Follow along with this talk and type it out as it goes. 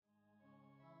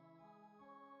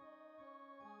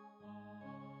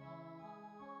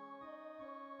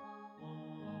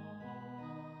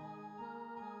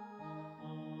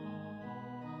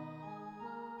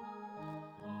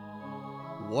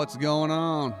What's going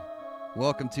on?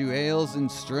 Welcome to Ales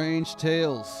and Strange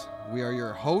Tales. We are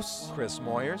your hosts, Chris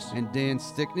Moyers and Dan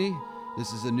Stickney.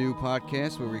 This is a new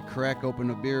podcast where we crack open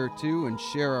a beer or two and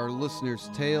share our listeners'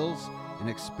 tales and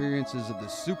experiences of the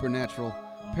supernatural,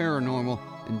 paranormal,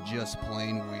 and just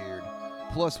plain weird.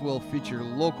 Plus, we'll feature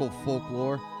local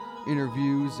folklore,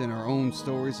 interviews, and our own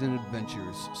stories and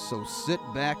adventures. So sit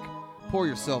back, pour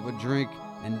yourself a drink,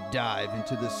 and dive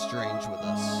into the strange with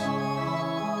us.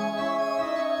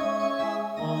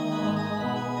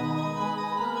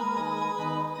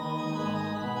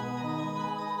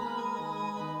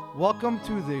 Welcome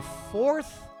to the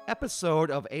fourth episode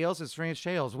of Ales and Strange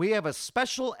Tales. We have a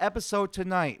special episode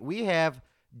tonight. We have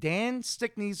Dan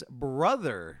Stickney's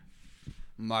brother.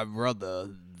 My brother,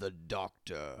 the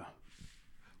doctor.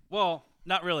 Well,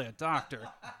 not really a doctor,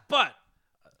 but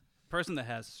a person that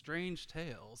has strange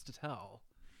tales to tell.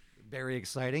 Very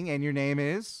exciting. And your name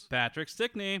is? Patrick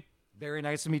Stickney. Very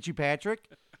nice to meet you, Patrick.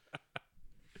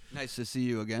 Nice to see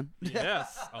you again.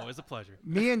 Yes, always a pleasure.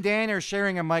 Me and Dan are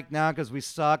sharing a mic now because we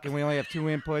suck and we only have two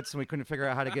inputs and we couldn't figure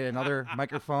out how to get another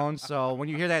microphone. So when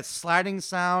you hear that sliding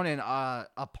sound and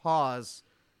a pause,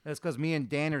 that's because me and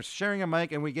Dan are sharing a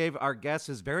mic and we gave our guest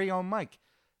his very own mic.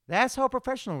 That's how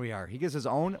professional we are. He gets his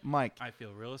own mic. I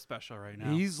feel really special right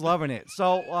now. He's loving it.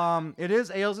 So it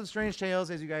is Ales and Strange Tales,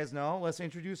 as you guys know. Let's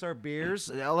introduce our beers.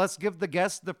 Let's give the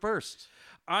guest the first.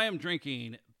 I am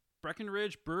drinking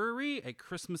Breckenridge Brewery, a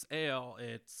Christmas ale.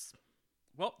 It's,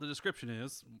 well, the description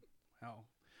is,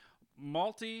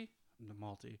 malt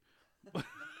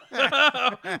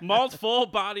full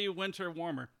body winter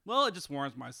warmer. Well, it just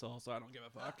warms my soul, so I don't give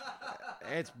a fuck.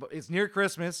 It's near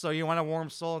Christmas, so you want a warm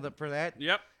soul for that?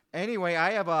 Yep. Anyway,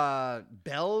 I have a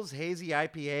Bell's Hazy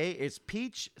IPA. It's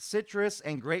peach, citrus,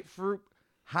 and grapefruit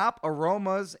hop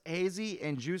aromas, hazy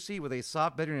and juicy with a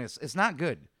soft bitterness. It's not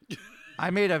good. I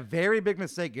made a very big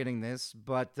mistake getting this,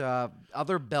 but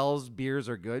other Bell's beers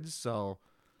are good, so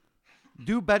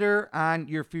do better on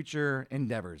your future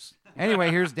endeavors.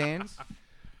 Anyway, here's Dan's.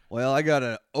 Well, I got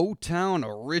an O-Town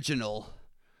original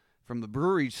from the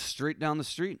brewery straight down the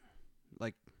street,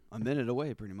 like a minute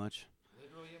away, pretty much.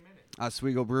 Literally a minute.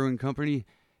 Oswego Brewing Company,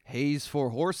 Haze for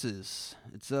Horses.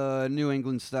 It's a New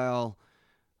England style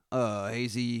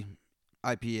hazy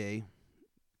IPA,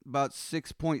 about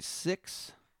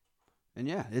 6.6. And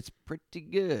yeah, it's pretty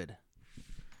good.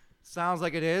 Sounds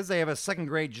like it is. They have a second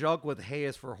grade joke with hay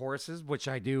is for horses, which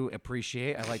I do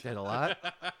appreciate. I like that a lot.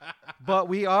 But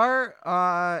we are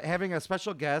having a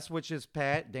special guest, which is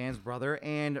Pat, Dan's brother.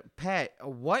 And Pat,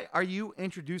 what are you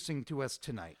introducing to us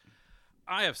tonight?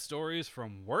 I have stories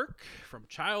from work, from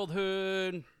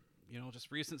childhood,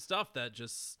 just recent stuff that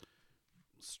just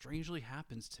strangely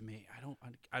happens to me.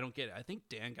 I don't get it. I think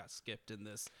Dan got skipped in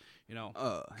this,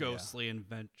 ghostly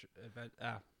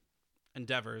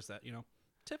endeavors that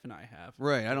Tiff and I have.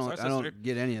 Right. I don't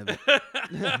get any of it.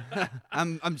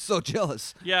 I'm so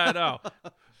jealous. Yeah, I know.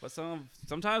 But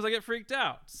sometimes I get freaked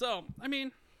out. So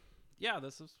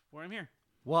this is why I'm here.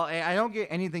 Well, I don't get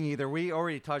anything either. We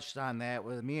already touched on that.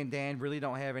 With me and Dan really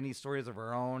don't have any stories of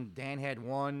our own. Dan had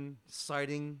one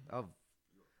sighting of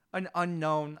an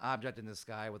unknown object in the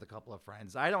sky with a couple of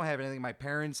friends. I don't have anything. My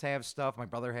parents have stuff. My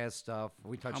brother has stuff.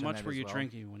 We touched on that. How much were you well.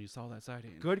 drinking when you saw that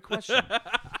sighting? Good question.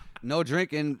 No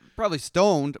drinking, probably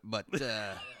stoned, but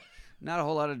not a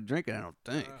whole lot of drinking, I don't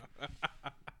think.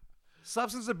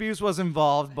 Substance abuse was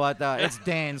involved, but it's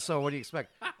Dan, so what do you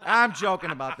expect? I'm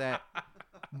joking about that.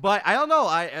 But I don't know.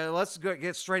 Let's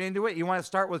get straight into it. You want to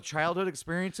start with childhood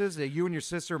experiences? You and your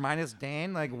sister minus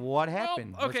Dan? Like, what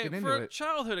happened? Well, okay, Let's get into for it.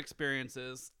 childhood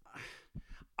experiences,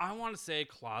 I want to say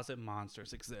closet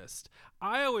monsters exist.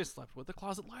 I always slept with the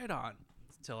closet light on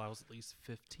until I was at least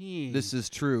 15. This is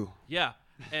true. Yeah,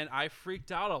 and I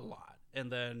freaked out a lot.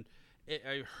 And then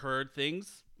I heard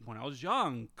things when I was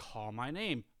young call my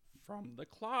name from the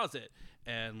closet.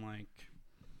 And,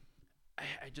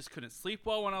 I just couldn't sleep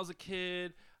well when I was a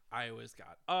kid. I always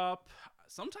got up.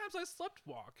 Sometimes I slept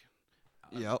walk.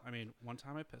 Yep. One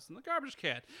time I pissed in the garbage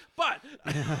can. But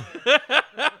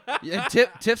Yeah,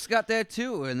 Tiff's got that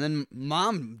too, and then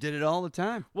Mom did it all the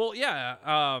time. Well,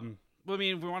 yeah.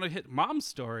 We want to hit Mom's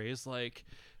stories. Like,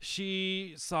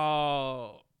 she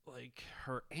saw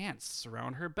her ants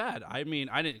surround her bed. I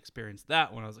didn't experience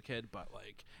that when I was a kid, but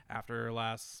after her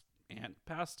last aunt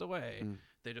passed away,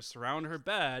 they just surround her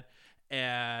bed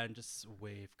and just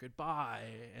wave goodbye.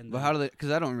 And But how do they?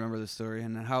 Because I don't remember the story.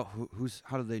 And how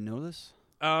did they know this?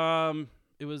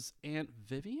 It was Aunt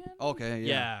Vivian. Okay,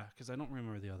 yeah, because I don't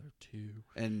remember the other two.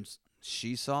 And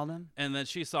she saw them. And then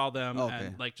she saw them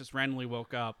Okay. and just randomly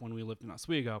woke up when we lived in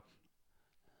Oswego.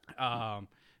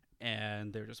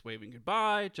 and they're just waving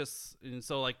goodbye. And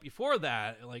so like before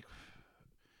that, like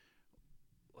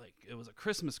it was a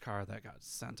Christmas card that got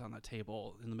sent on the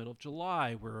table in the middle of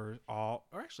July. Or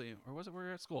was it we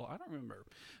were at school? I don't remember,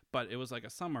 but it was like a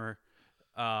summer,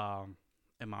 and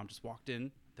Mom just walked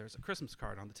in. There's a Christmas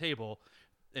card on the table,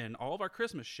 and all of our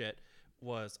Christmas shit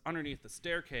was underneath the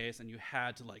staircase, and you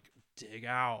had to like dig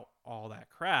out all that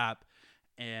crap.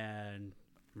 And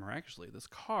miraculously, this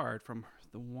card from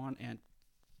the one aunt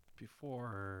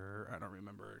before, I don't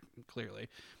remember clearly,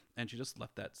 and she just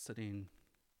left that sitting.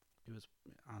 It was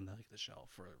on the shelf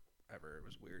forever. It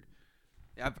was weird.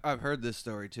 Yeah, I've heard this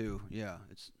story too. Yeah,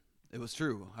 it was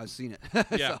true. I've seen it.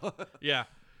 Yeah, yeah.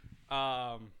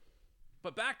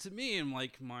 But back to me and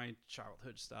like my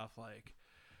childhood stuff. Like,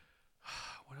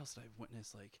 what else did I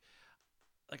witness?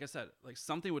 Like I said, like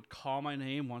something would call my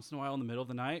name once in a while in the middle of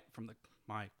the night from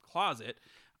my closet.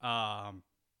 And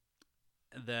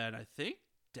then I think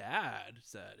Dad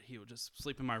said he would just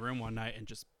sleep in my room one night and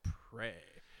just pray.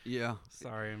 Yeah.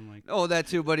 Sorry, I'm like. Oh, that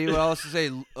too, buddy. What I also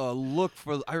say, look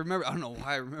for. I remember. I don't know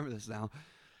why I remember this now.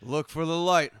 Look for the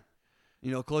light.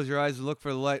 You know, close your eyes and look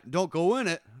for the light. Don't go in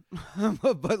it,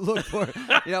 but look for it.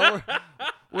 Yeah,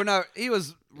 we're not. He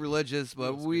was religious,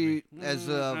 but we, as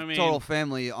a total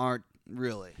family, aren't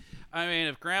really. I mean,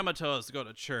 if Grandma told us to go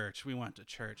to church, we went to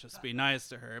church. Just be nice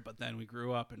to her. But then we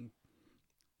grew up and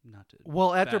not to.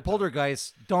 Well, after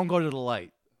Poltergeist, don't go to the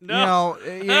light. No.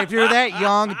 You know, if you're that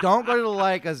young, don't go to the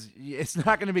light because it's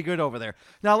not going to be good over there.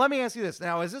 Now, let me ask you this.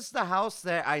 Now, is this the house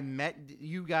that I met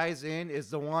you guys in?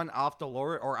 Is the one off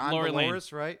Dolores or on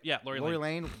Dolores, right? Yeah, Lori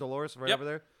Lane, Dolores, right over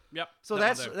there. Yep. So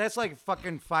that's like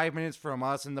fucking 5 minutes from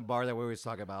us in the bar that we always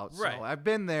talk about. Right. So I've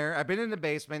been there. I've been in the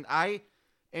basement.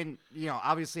 And you know,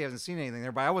 obviously I haven't seen anything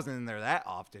there, but I wasn't in there that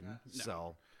often. No.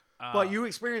 So. But you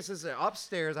experienced this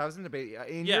upstairs. I was in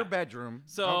in your bedroom.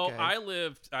 So okay. I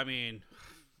lived. I mean.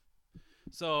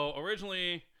 So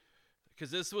originally,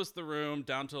 because this was the room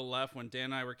down to the left when Dan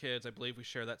and I were kids, I believe we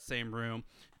shared that same room.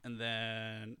 And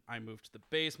then I moved to the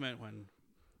basement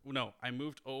I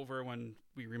moved over when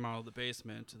we remodeled the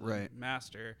basement to the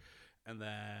master. And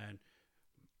then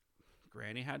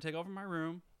Granny had to take over my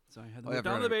room. So I had to move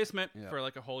down to the basement for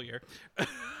like a whole year.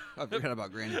 I forgot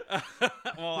about Granny.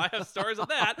 Well, I have stories of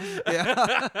that.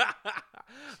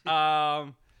 Yeah.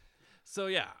 So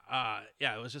yeah,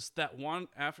 it was just that one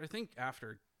after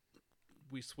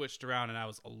we switched around and I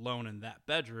was alone in that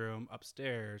bedroom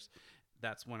upstairs,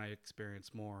 that's when I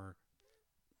experienced more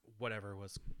whatever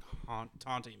was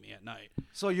taunting me at night.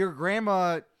 So your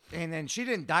grandma, and then she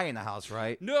didn't die in the house,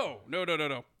 right? No.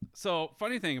 So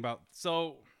funny thing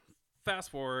fast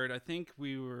forward, I think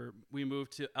we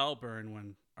moved to Elburn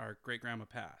when our great grandma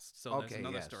passed. So there's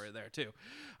another story there too.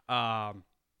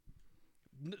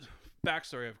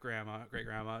 Backstory of great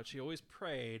grandma, she always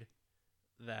prayed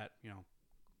that, you know,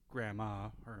 grandma,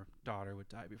 her daughter, would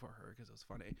die before her because it was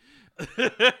funny.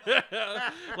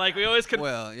 Like we always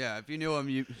well, yeah, if you knew him,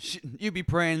 you'd be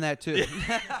praying that too.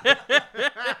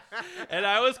 And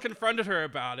I always confronted her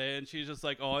about it, and she just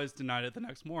like always denied it the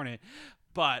next morning.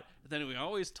 But then we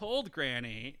always told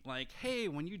Granny, like, hey,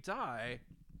 when you die,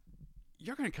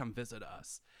 you're gonna come visit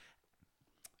us.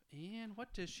 And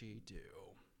what did she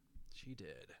do? She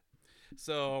did.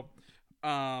 So,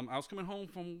 I was coming home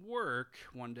from work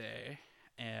one day,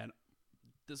 and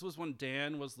this was when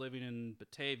Dan was living in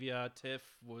Batavia. Tiff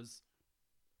was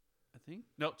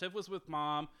with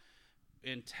Mom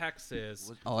in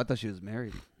Texas. Oh, I thought she was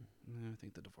married. I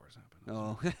think the divorce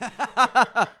happened.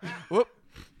 Oh.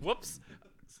 Whoops.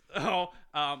 Oh,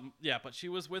 yeah, but she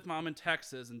was with Mom in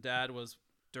Texas, and Dad was,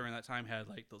 during that time, had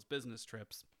like those business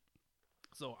trips.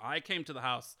 So I came to the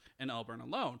house in Elburn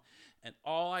alone, and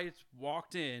all I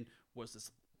walked in was this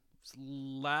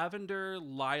lavender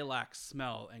lilac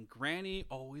smell, and Granny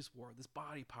always wore this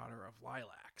body powder of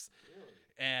lilacs. Really?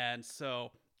 And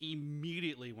so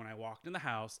immediately when I walked in the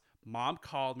house, Mom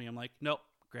called me. I'm like, nope,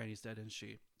 Granny's dead, isn't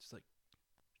she? She's like,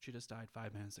 she just died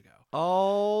 5 minutes ago.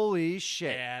 Holy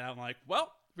shit. And I'm like,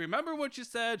 well, remember what you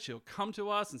said? She'll come to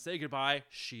us and say goodbye.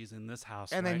 She's in this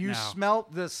house and right then you now.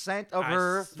 Smelt the scent of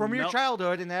her from your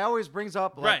childhood, and that always brings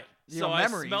up like,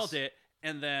 memories. I smelled it,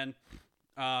 and then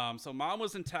so Mom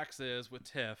was in Texas with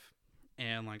Tiff,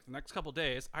 and like the next couple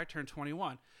days I turned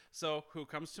 21. So who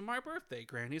comes to my birthday?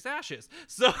 Granny's ashes.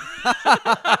 So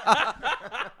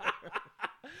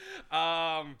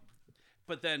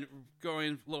but then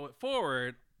going a little bit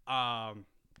forward,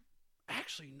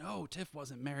 actually, no, Tiff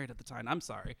wasn't married at the time. I'm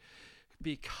sorry.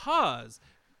 Because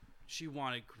she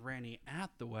wanted Granny at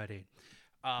the wedding.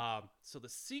 So the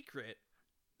secret.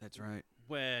 That's right.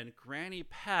 When Granny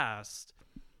passed,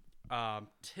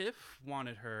 Tiff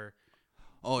wanted her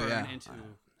Oh, burned yeah. into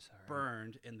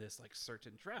burned in this like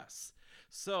certain dress.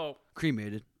 So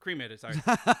Cremated. sorry.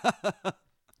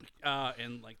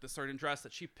 In like the certain dress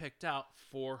that she picked out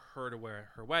for her to wear at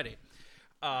her wedding.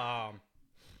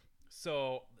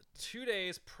 So 2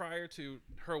 days prior to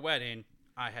her wedding,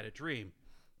 I had a dream,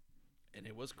 and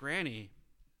it was Granny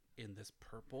in this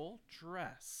purple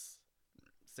dress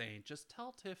saying, "Just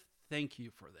tell Tiff thank you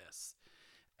for this."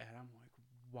 And I'm like,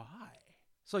 why?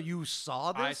 So you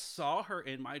saw this? I saw her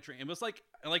in my dream. It was like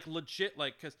legit,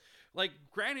 like, because like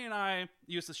Granny and I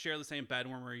used to share the same bed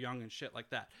when we were young and shit like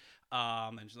that.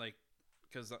 And she's like,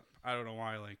 because I don't know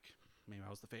why, like maybe I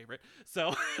was the favorite.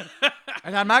 So,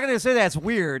 and I'm not gonna say that's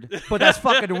weird, but that's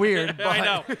fucking weird. But.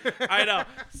 I know.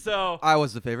 So I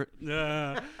was the favorite.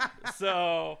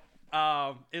 So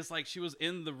it's like she was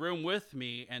in the room with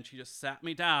me, and she just sat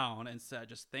me down and said,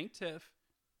 "Just thank Tiff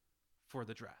for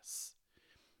the dress."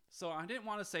 So I didn't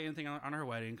want to say anything on her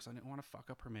wedding because I didn't want to fuck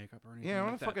up her makeup or anything. Yeah, I like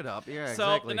want to fuck it up. Yeah, so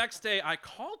exactly. the next day I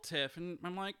called Tiff and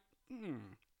I'm like,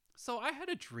 So I had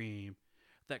a dream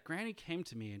that Granny came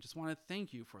to me and just wanted to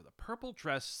thank you for the purple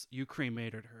dress you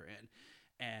cremated her in.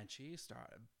 And she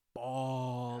started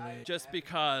bawling just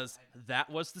because that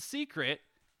was the secret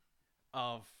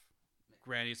of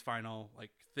Granny's final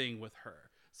like thing with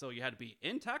her. So you had to be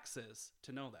in Texas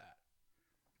to know that.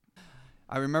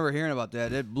 I remember hearing about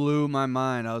that. It blew my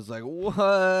mind. I was like,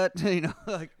 what? You know,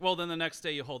 like. Well, then the next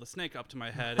day you hold a snake up to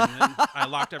my head, and then I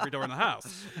locked every door in the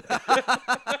house.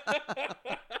 I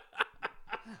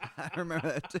remember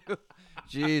that too.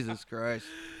 Jesus Christ.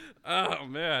 Oh,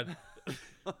 man.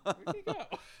 Where'd he go?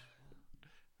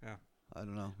 Yeah. I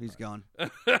don't know. He's gone.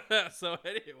 So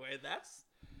anyway, that's...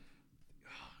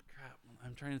 Oh, crap.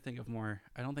 I'm trying to think of more.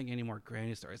 I don't think any more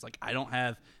Granny stories. Like, I don't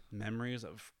have memories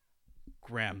of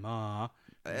Grandma.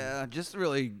 Just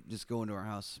going to our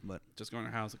house, but Just going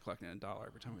to her house and collecting $1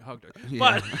 every time we hugged her.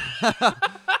 yeah. But...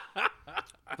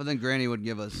 But then Granny would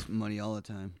give us money all the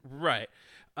time. Right.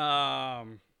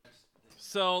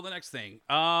 So the next thing.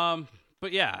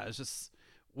 But yeah, it's just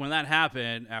when that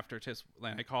happened after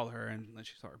I called her and then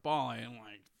she started bawling and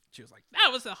like she was like,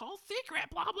 "That was the whole secret,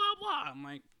 blah blah blah." I'm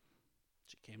like,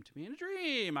 she came to me in a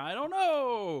dream. I don't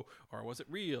know. Or was it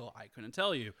real? I couldn't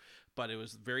tell you. But it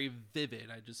was very vivid.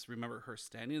 I just remember her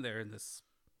standing there in this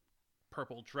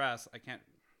purple dress. I can't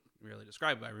really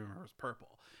describe it, but I remember it was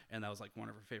purple. And that was like one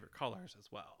of her favorite colors as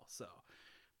well. So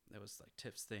it was like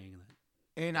Tiff's thing.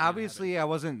 And obviously I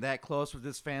wasn't that close with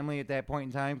this family at that point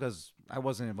in time because I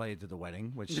wasn't invited to the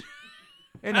wedding, which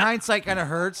in hindsight kind of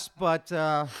hurts, but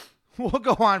we'll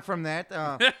go on from that.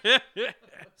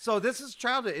 So this is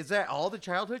childhood. Is that all the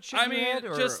childhood shit you had?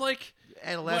 Or just like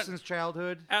adolescence,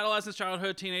 childhood,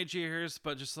 teenage years,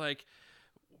 but just like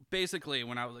basically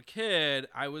when I was a kid,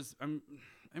 I'm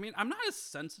not as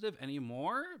sensitive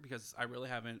anymore because I really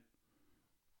haven't,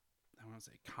 I want to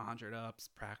say conjured up,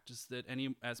 practiced it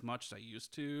as much as I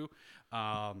used to.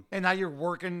 And now you're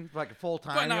working like full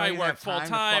time. But now I work full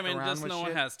time, and just no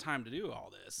one has time to do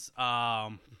all this.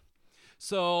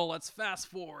 So let's fast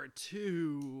forward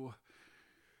to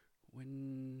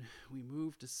when we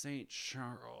moved to St.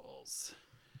 Charles.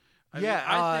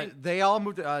 I think they all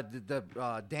moved.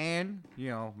 Dan,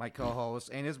 my co-host,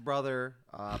 and his brother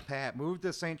Pat moved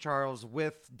to St. Charles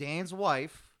with Dan's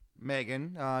wife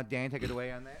Megan. Dan, take it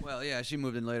away on that. Well, yeah, she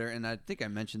moved in later, and I think I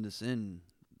mentioned this in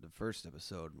the first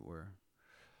episode where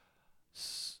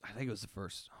I think it was the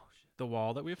first. Oh shit! The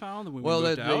wall that we found. When we well,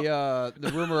 moved out?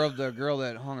 the rumor of the girl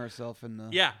that hung herself in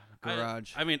the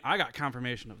garage. I got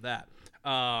confirmation of that.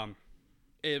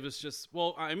 It was just,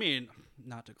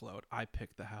 not to gloat, I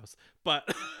picked the house, but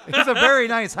it's a very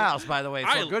nice house, by the way.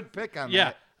 So good pick on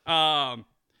that. Yeah.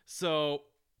 So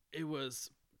it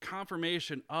was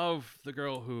confirmation of the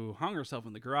girl who hung herself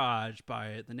in the garage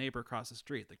by the neighbor across the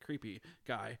street, the creepy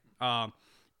guy.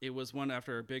 It was one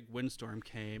after a big windstorm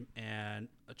came and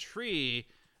a tree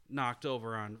knocked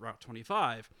over on Route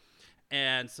 25.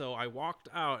 And so I walked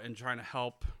out and trying to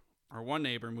help our one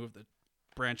neighbor move the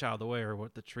branch out of the way or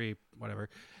what the tree, whatever.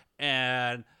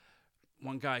 And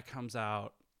one guy comes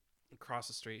out across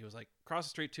the street. He was like, across the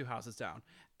street, 2 houses down.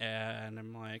 And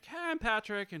I'm like, "Hey, I'm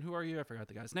Patrick. And who are you?" I forgot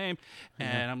the guy's name.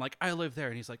 And I'm like, "I live there."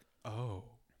 And he's like, "Oh,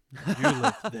 you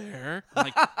live there?" I'm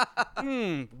like,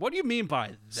 what do you mean by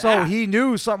that? So he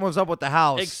knew something was up with the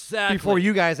house Exactly. before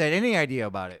you guys had any idea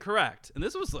about it. Correct. And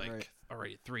this was like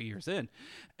already 3 years in.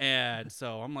 And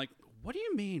so I'm like, "What do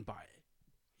you mean by it?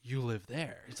 You live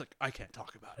there?" He's like, "I can't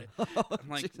talk about it." I'm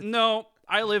like, "No,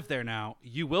 I live there now.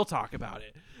 You will talk about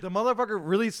it. The motherfucker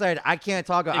really said, "I can't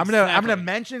talk. I'm Exactly. gonna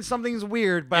mention something's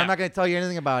weird, but I'm Yeah. not gonna tell you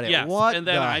anything about it." Yes. What And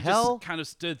then the I hell? just kind of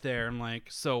stood there and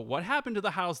like, so what happened to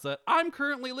the house that I'm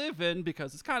currently live in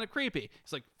because it's kind of creepy?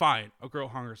 He's like, fine, a girl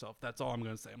hung herself. That's all I'm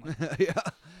gonna say. I'm like, Yeah.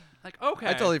 okay.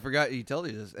 I totally forgot he told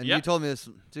you this, and Yeah. you told me this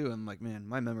too. I'm like, man,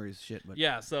 my memory is shit. But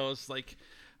Yeah. So it's like,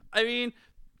 I mean,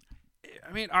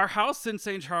 our house in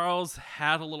St. Charles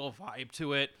had a little vibe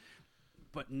to it,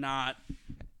 but not.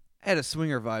 had a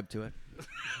swinger vibe to it.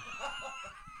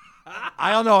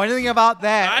 I don't know anything about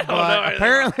that. I don't but know anything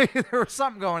apparently there was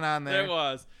something going on there. There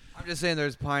was. I'm just saying,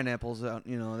 there's pineapples out.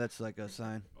 You know, that's like a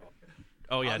sign.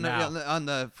 Oh yeah. on Now. on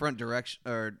the front direction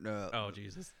or Oh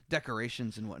Jesus.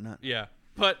 decorations and whatnot. Yeah.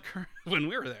 But when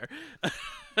we were there, I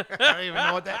don't even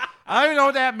know what that. I don't even know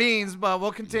what that means, but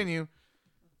we'll continue.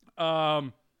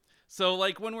 so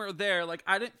like when we were there, like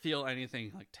I didn't feel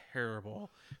anything like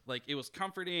terrible. Like it was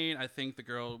comforting. I think the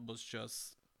girl was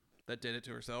just that did it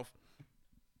to herself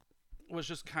was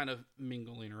just kind of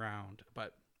mingling around.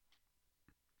 But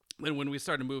then when we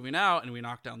started moving out and we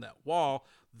knocked down that wall,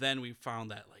 then we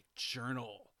found that like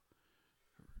journal.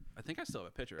 I think I still have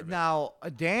a picture of it. Now,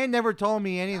 Dan never told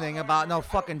me anything about no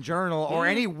fucking journal or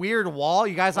any weird wall.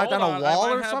 You guys knocked Hold down on, a I wall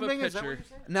might or have a something? Is that what picture.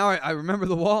 you're saying? Now I remember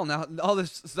the wall. Now all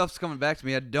this stuff's coming back to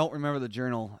me. I don't remember the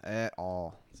journal at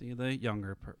all. See, the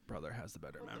younger brother has the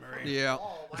better memory. Yeah,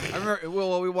 I remember.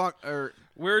 Well, we walked. Or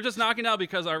We were just knocking out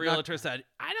because our realtor said,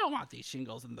 I don't want these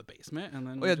shingles in the basement. And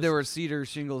then we there were cedar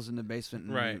shingles in the basement,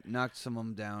 and Right. we knocked some of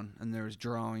them down, and there was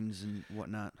drawings and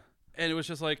whatnot. and it was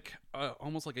just like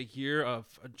almost like a year of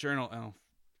a journal. Oh,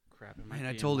 crap. It might Man,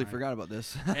 I be in totally mine. forgot about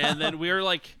this. And then we were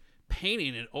like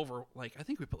painting it over, like, I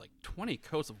think we put like 20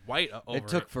 coats of white over it. It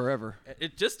took forever.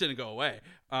 It just didn't go away.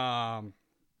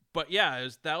 But yeah,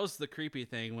 that was the creepy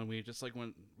thing when we just like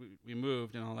when we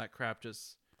moved and all that crap. I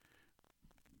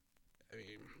mean,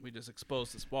 we just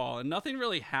exposed this wall and nothing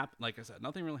really happened. Like I said,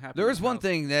 nothing really happened. There in was the one house.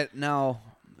 thing that now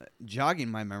jogging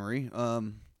my memory.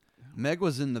 Meg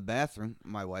was in the bathroom,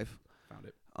 my wife, Found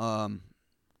it.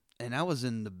 and I was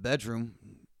in the bedroom,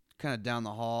 kind of down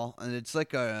the hall, and it's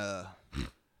like an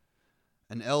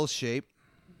L shape.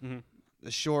 Mm-hmm.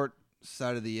 The short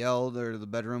side of the L, there are the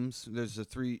bedrooms. There's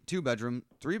three bedrooms,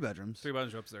 3 bedrooms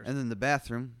are upstairs. and then the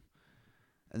bathroom,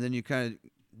 and then you kind of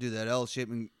do that L shape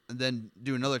and then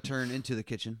do another turn into the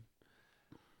kitchen.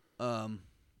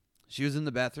 She was in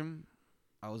the bathroom,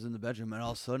 I was in the bedroom, and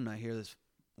all of a sudden I hear this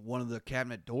one of the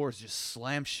cabinet doors just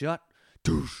slam shut,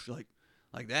 doosh,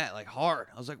 like that, like hard.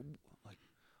 I was like,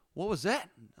 what was that?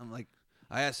 I'm like,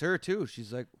 I asked her too.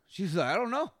 She's like, I don't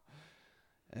know.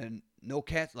 And no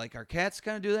cats, like our cats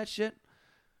kind of do that shit.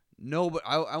 No, but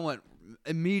I went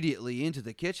immediately into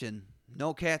the kitchen.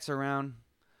 No cats around.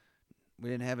 We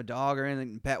didn't have a dog or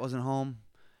anything. Pat wasn't home.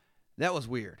 That was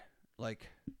weird. Like,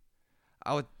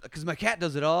 because my cat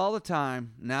does it all the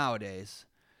time nowadays.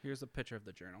 Here's a picture of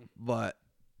the journal. But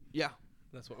yeah,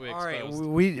 That's what we All right, exposed.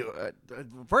 we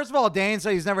first of all, Dan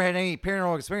said he's never had any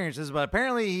paranormal experiences, but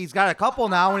apparently he's got a couple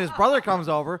now when his brother comes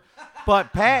over.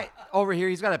 But Pat over here,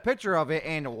 he's got a picture of it,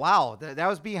 and wow, that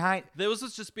was behind. This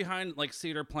was just behind like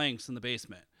cedar planks in the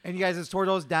basement. And you guys just tore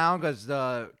those down because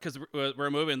Because we're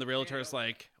moving, the realtor's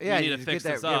like, yeah, we need you to just fix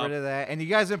get this get up. rid of that. And you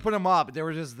guys didn't put them up; they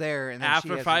were just there. And then she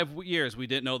After has 5 years, we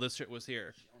didn't know this shit was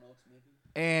here.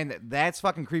 and that's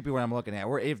fucking creepy. What I'm looking at,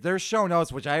 if there's show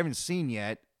notes, which I haven't seen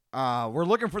yet, we're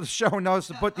looking for the show notes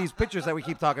to put these pictures that we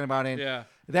keep talking about in. Yeah.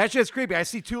 That shit's creepy. I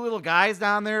see two little guys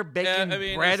down there baking I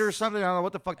mean, bread or it's- something. I don't know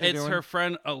what the fuck they're It's doing. her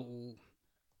friend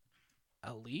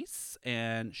Elise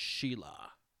and Sheila.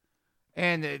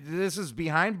 And this is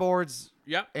behind boards,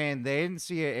 Yep. and they didn't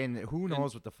see it, and who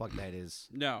knows what the fuck that is.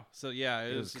 No. So yeah,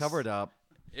 It was just- covered up.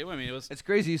 I mean, it was. it's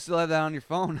crazy you still have that on your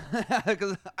phone.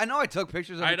 Because I know I took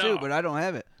pictures of I it too, know. but I don't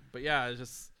have it. But yeah, it's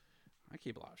just I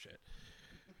keep a lot of shit.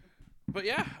 But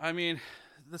yeah, I mean,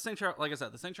 the St. Charles, like I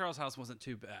said, the St. Charles house wasn't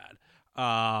too bad.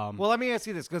 Well, let me ask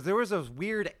you this, because there was a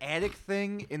weird attic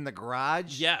thing in the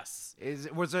garage. Yes.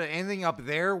 Was there anything up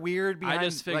there weird behind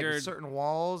just figured- like certain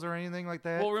walls or anything like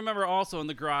that? Well, remember also in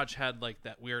the garage had like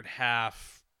that weird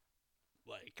half,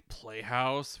 like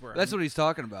playhouse where. That's what he's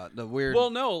talking about. The weird Well,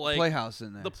 no, like playhouse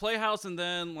in there. the playhouse, and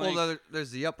then like well,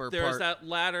 there's the upper there's part. that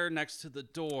ladder next to the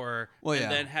door, Well, and yeah.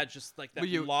 then had just like that Well,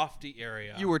 you- lofty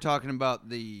area. You were talking about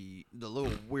the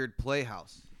little weird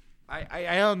playhouse. I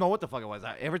don't know what the fuck it was.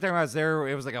 Every time I was there,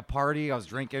 it was like a party. I was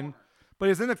drinking. But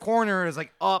it's in the corner. It's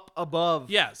like up above.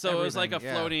 Yeah, so it was like a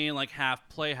everything, yeah. floating, like half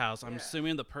playhouse. I'm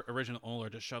assuming the original owner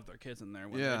just shoved their kids in there.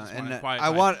 When they Yeah, just and wanted quiet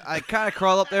I time. kind of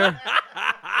crawl up there.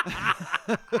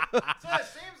 That's what it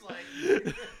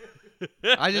seems like.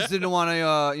 I just didn't want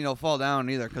to, fall down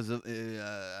either because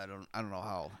I don't know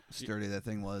how sturdy that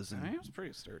thing was. And It was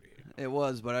pretty sturdy. it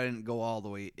was, but I didn't go all the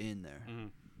way in there. Mm-hmm.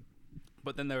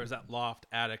 But then there was that loft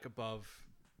attic above,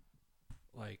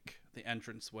 like the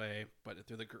entranceway, but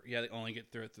through they only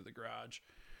get through it through the garage.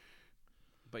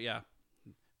 But yeah,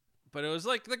 but it was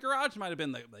like the garage might have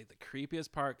been the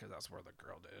creepiest part because that's where the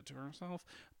girl did it to herself.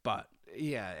 But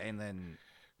Yeah, and then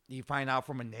you find out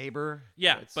from a neighbor.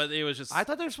 yeah, but it was just. I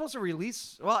thought they were supposed to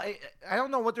release. Well, I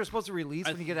don't know what they're supposed to release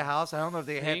when you get a house. I don't know if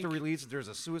they have to think release if there's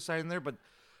a suicide in there, but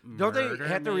don't they murder,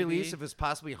 have to release maybe? if it's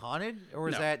possibly haunted, or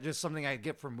is No. that just something I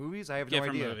get from movies? I have no From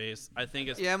idea. movies. I think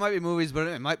it's. Yeah, it might be movies, but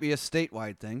it might be a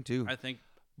statewide thing too. I think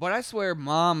But I swear,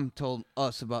 Mom told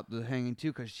us about the hanging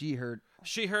too because she heard.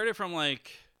 she heard it from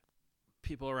like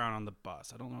people around on the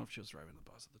bus. I don't know if she was driving the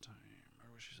bus at the time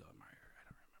or was she still at Meyer.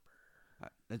 I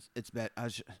don't remember. It's bad.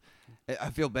 I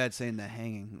feel bad saying the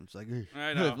hanging. It's like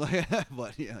I know.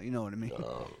 but yeah, you know what I mean.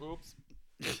 Oops.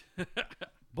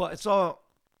 But so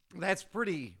that's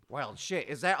pretty wild shit.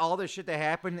 Is that all the shit that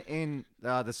happened in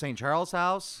the St. Charles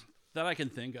house? That I can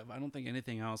think of. I don't think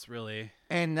anything else really.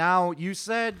 And now you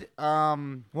said,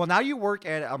 now you work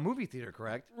at a movie theater,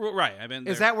 correct? Right. I've been.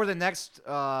 Is there. that where the next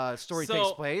story So,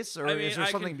 takes place, or I mean, is there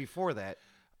I something can- before that?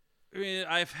 I mean,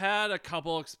 I've had a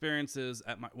couple experiences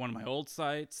at one of my old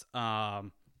sites.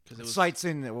 Because it was. Sites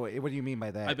in what do you mean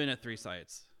by that? I've been at 3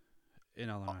 sites in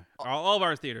Illinois. All of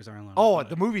our theaters are in Illinois. Oh, but-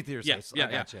 the movie theater yeah, sites. yeah,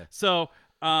 I gotcha. So,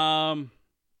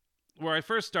 where I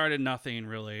first started, nothing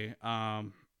really.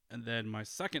 And then my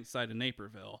second site in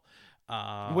Naperville.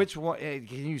 Which one?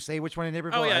 Can you say which one in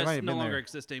Naperville? Oh yeah, I might it's have no been longer there.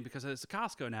 existing because it's a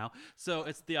Costco now. So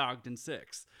it's the Ogden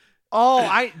 6.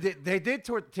 Oh, they did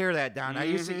tear that down. I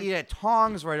used to Mhm. eat at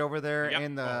Tongs right over there Yep.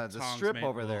 in Oh, the Tongs strip made-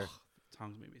 over there. ugh,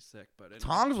 Tongs made me sick, but anyway.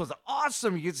 Tongs was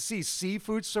awesome. You could see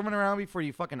seafood swimming around before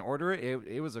you fucking order it.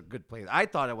 It was a good place. I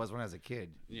thought it was when I was a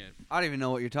kid. Yeah, I don't even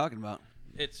know what you're talking about.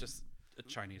 it's just a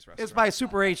Chinese restaurant. It's by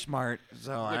Super H Mart,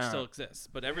 so I which don't still know. exists,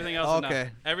 but everything else is Okay.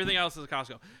 not. Everything else is a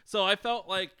Costco. So I felt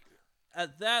like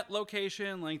at that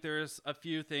location, like there's a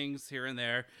few things here and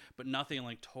there, but nothing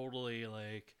like totally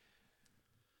like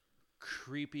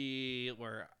creepy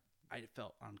where I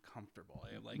felt uncomfortable.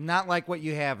 Like Not like what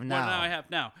you have what now. I have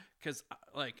now, because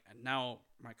like now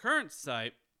my current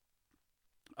site,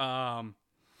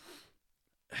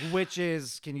 Which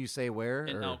is, can you say where?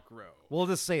 in or- Elk Grove. We'll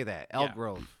just say that. Elk Yeah.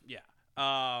 Grove.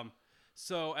 Yeah.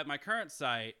 So at my current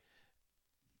site,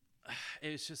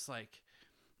 it's just like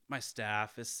my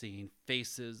staff is seeing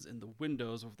faces in the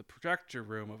windows of the projector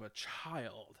room of a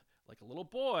child, like a little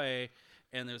boy,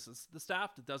 and there's the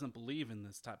staff that doesn't believe in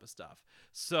this type of stuff.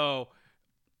 So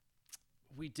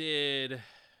we did.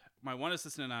 My one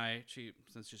assistant and I,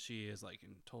 since she is like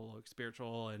in total like,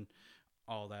 spiritual and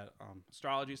all that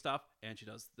astrology stuff, and she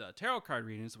does the tarot card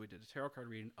reading. So we did a tarot card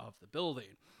reading of the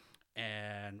building,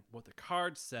 and what the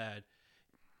card said,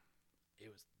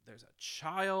 there's a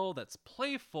child that's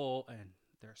playful and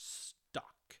they're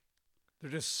stuck.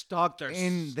 They're just stuck They're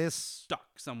in this,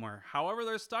 Stuck somewhere. However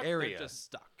they're stuck, area. they're just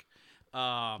stuck.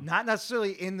 not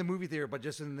necessarily in the movie theater, but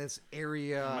just in this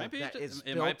area might be that just- it's it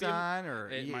built might be- on, or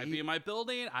It might be in my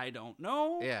building. I don't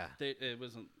know. Yeah. It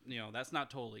wasn't, that's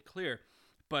not totally clear.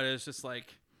 But it's just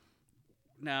like,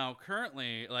 now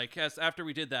currently, like, after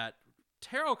we did that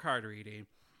tarot card reading,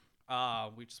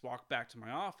 we just walked back to my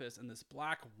office and this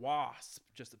black wasp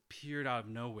just appeared out of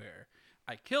nowhere.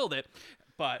 I killed it,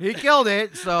 but He killed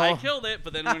it, so I killed it.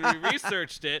 But then when we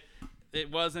researched it,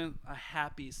 it wasn't a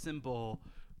happy symbol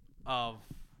of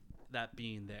that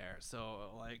being there. So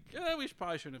like, we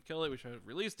probably shouldn't have killed it. We should have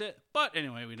released it. But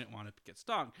anyway, we didn't want it to get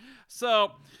stung.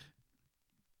 So,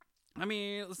 I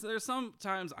mean, there's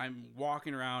sometimes I'm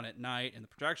walking around at night in the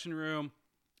projection room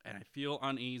and I feel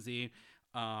uneasy.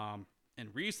 And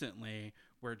recently,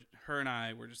 where her and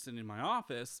I were just sitting in my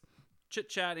office,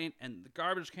 chit-chatting, and the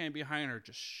garbage can behind her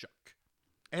just shook.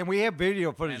 and we have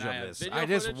video footage And I of have this. video I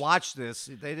just footage. watched this.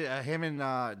 They did him and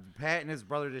Pat and his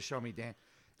brother just showed me, Dan.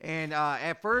 And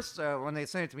at first, when they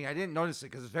sent it to me, I didn't notice it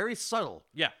because it's very subtle.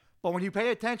 Yeah. But when you pay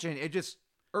attention, it just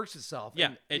irks itself. Yeah,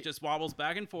 And it just wobbles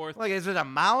back and forth. like, is it a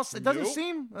mouse? It doesn't Nope.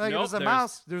 seem like Nope, it was a there's-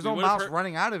 mouse. There's we no would've mouse heard-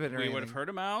 running out of it or We anything. would have heard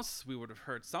a mouse. We would have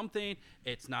heard something.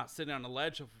 It's not sitting on the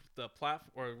ledge of the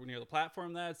platform or near the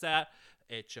platform that it's at.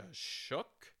 It just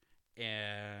shook,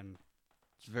 and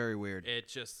It's very weird. it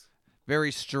just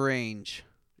Very strange.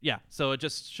 yeah. So it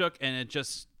just shook, and it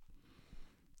just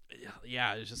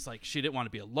it's just like she didn't want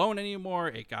to be alone anymore.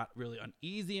 It got really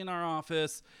uneasy in our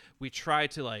office. We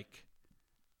tried to like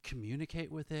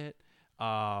communicate with it,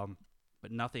 but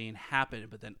nothing happened.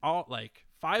 But then all like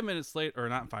 5 minutes later, or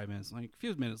not 5 minutes, like a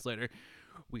few minutes later,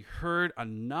 we heard a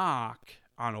knock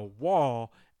on a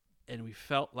wall, and we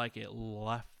felt like it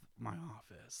left my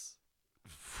office.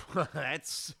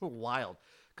 That's wild.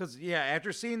 Because,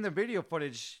 after seeing the video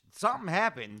footage, something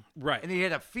happened. Right. And he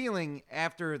had a feeling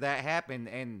after that happened,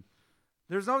 and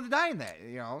there's no denying that,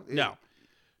 No.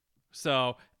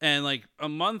 So, and like a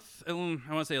month, I want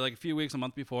to say like a few weeks, a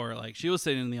month before, like she was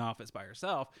sitting in the office by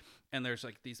herself, and there's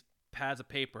like these pads of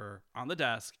paper on the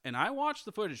desk, and I watched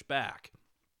the footage back,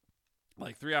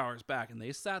 like 3 hours back, and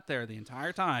they sat there the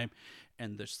entire time,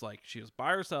 and just like she was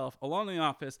by herself alone in the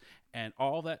office, and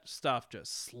all that stuff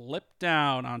just slipped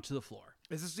down onto the floor.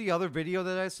 Is this the other video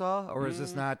that I saw, or is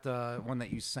this not the one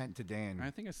that you sent to Dan?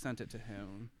 I think I sent it to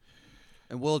him.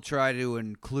 And we'll try to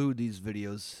include these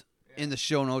videos in the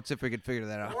show notes if we could figure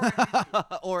that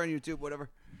out. Or on YouTube, whatever.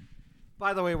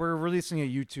 By the way, we're releasing a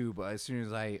YouTube as soon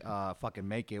as I fucking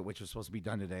make it, which was supposed to be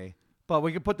done today. But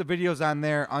we can put the videos on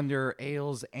there under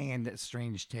Ales and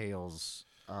Strange Tales.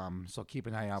 So keep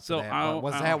an eye out for that.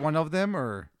 Was that one of them,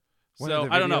 or one of the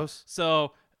videos? I don't know.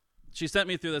 So she sent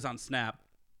me through this on Snap.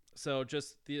 So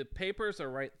just the papers are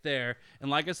right there, and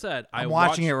like I said, I'm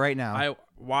watching it right now. I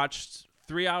watched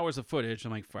 3 hours of footage.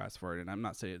 I'm like fast forward, and I'm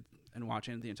not saying and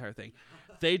watching the entire thing.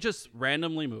 They just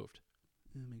randomly moved.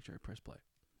 Make sure I press play.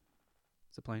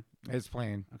 Is it playing? It's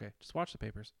playing. Okay, just watch the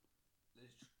papers.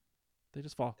 They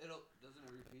just fall. Doesn't it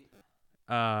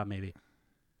repeat? Maybe.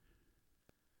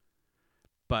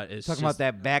 But it's Talking just, about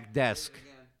that back desk.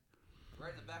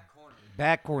 Right in the back corner.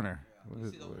 Back corner. Yeah.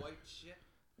 You see the white shit?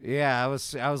 Yeah, I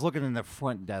was looking in the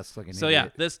front desk looking. So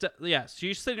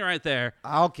she's sitting right there.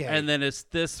 Okay. And then it's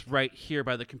this right here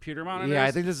by the computer monitors. Yeah, I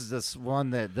think this is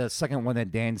the second one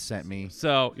that Dan sent me.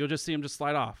 So you'll just see him just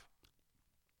slide off.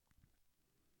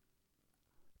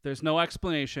 There's no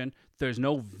explanation. There's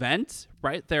no vent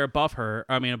right there above her.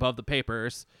 I mean, above the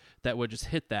papers that would just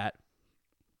hit that.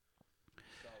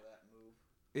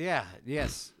 Yeah.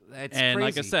 Yes. That's and crazy.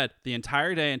 like I said, the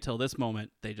entire day until this moment,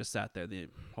 they just sat there, the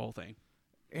whole thing.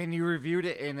 And you reviewed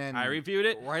it, and then I reviewed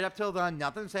it right up till then.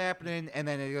 Nothing's happening, and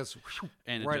then it goes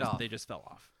and right off. They just fell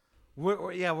off.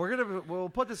 We'll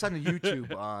put this on the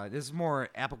YouTube. This is more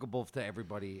applicable to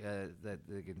everybody that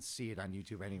they can see it on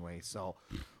YouTube anyway. So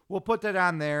we'll put that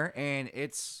on there, and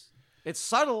it's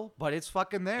subtle, but it's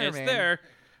fucking there. It's man. there,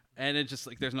 and it's just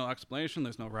like there's no explanation,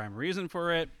 there's no rhyme or reason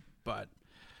for it, but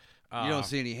you don't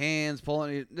see any hands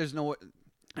pulling. There's no.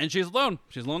 And she's alone.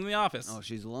 She's alone in the office. Oh,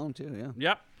 she's alone too. Yeah.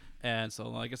 Yep. And so,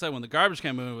 like I said, when the garbage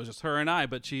can moved, it was just her and I.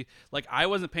 But I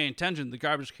wasn't paying attention to the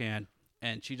garbage can,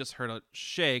 and she just heard a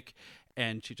shake,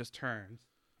 and she just turns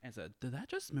and said, "Did that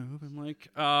just move?" I'm like,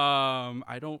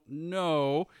 I don't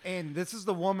know. And this is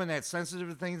the woman that's sensitive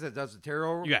to things, that does the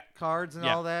tarot cards and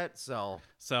Yeah. all that. So,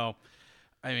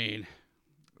 I mean,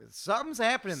 something's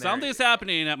happening there. something's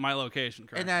happening at my location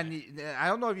currently. And then I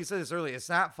don't know if you said this earlier. It's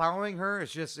not following her.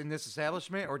 It's just in this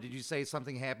establishment, or did you say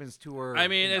something happens to her? I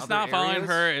mean, in it's other not following areas?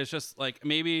 her. It's just like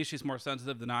maybe she's more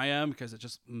sensitive than I am because it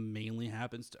just mainly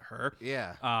happens to her.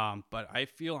 Yeah. But I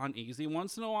feel uneasy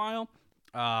once in a while,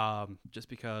 just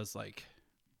because like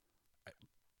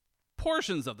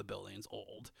portions of the building's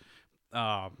old,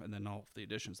 and then all the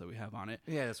additions that we have on it.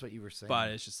 Yeah, that's what you were saying.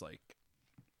 But it's just like,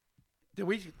 Did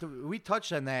we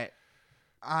touched on that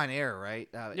on air, right?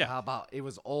 Yeah. How about it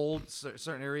was old,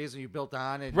 certain areas, and you built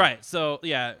on it. right. So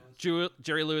yeah,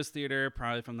 Jerry Lewis Theater,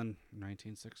 probably from the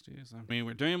 1960s. I mean,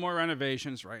 we're doing more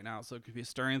renovations right now, so it could be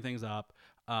stirring things up.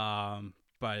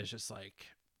 But it's just like,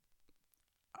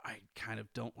 I kind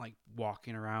of don't like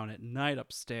walking around at night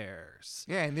upstairs.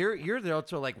 Yeah, and you're there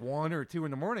till like 1 or 2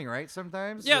 in the morning, right?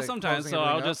 Sometimes. Yeah, Like, sometimes. closing So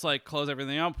everything I'll up? just like close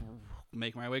everything up,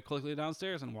 make my way quickly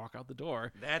downstairs, and walk out the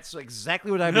door. That's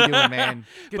exactly what I've been doing, man.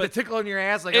 Get the But tickle in your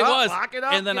ass, like it oh, was, lock it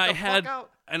up. and then get I the had, fuck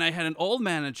out. and I had an old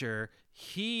manager.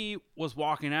 He was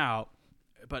walking out,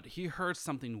 but he heard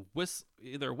something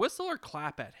either whistle or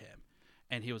clap at him,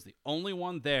 and he was the only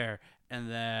one there. And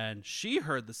then she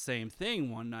heard the same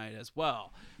thing one night as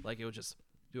well. Like it would just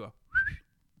do a.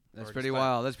 That's or pretty just like-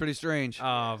 wild. That's pretty strange.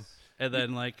 And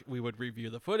then like we would review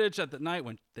the footage at the night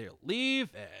when they leave,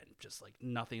 and just like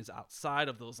nothing's outside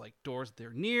of those like doors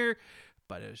they're near,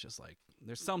 but it was just like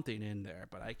there's something in there,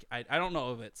 but I don't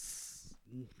know if it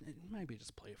might be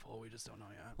just playful. We just don't know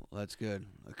yet. Well, that's good.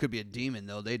 It could be a demon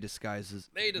though. They disguise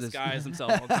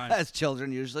themselves all the time. as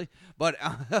children usually, but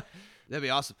that'd be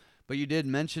awesome. But you did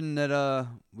mention that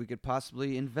we could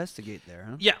possibly investigate there,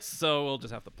 huh? Yes, so we'll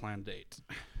just have to plan a date.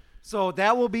 So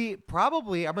that will be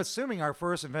probably, I'm assuming, our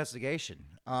first investigation.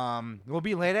 We'll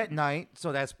be late at night,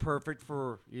 so that's perfect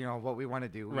for what we want to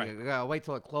do. Right. We gotta wait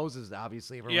till it closes,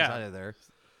 obviously, if everyone's Yeah. out of there.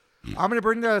 I'm going to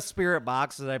bring the spirit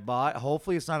box that I bought.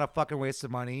 Hopefully it's not a fucking waste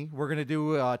of money. We're going to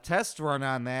do a test run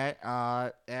on that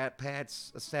at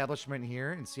Pat's establishment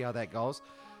here and see how that goes.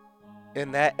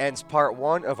 And that ends part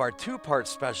 1 of our 2-part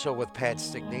special with Pat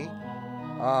Stickney.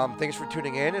 Thanks for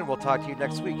tuning in, and we'll talk to you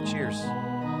next week. Cheers.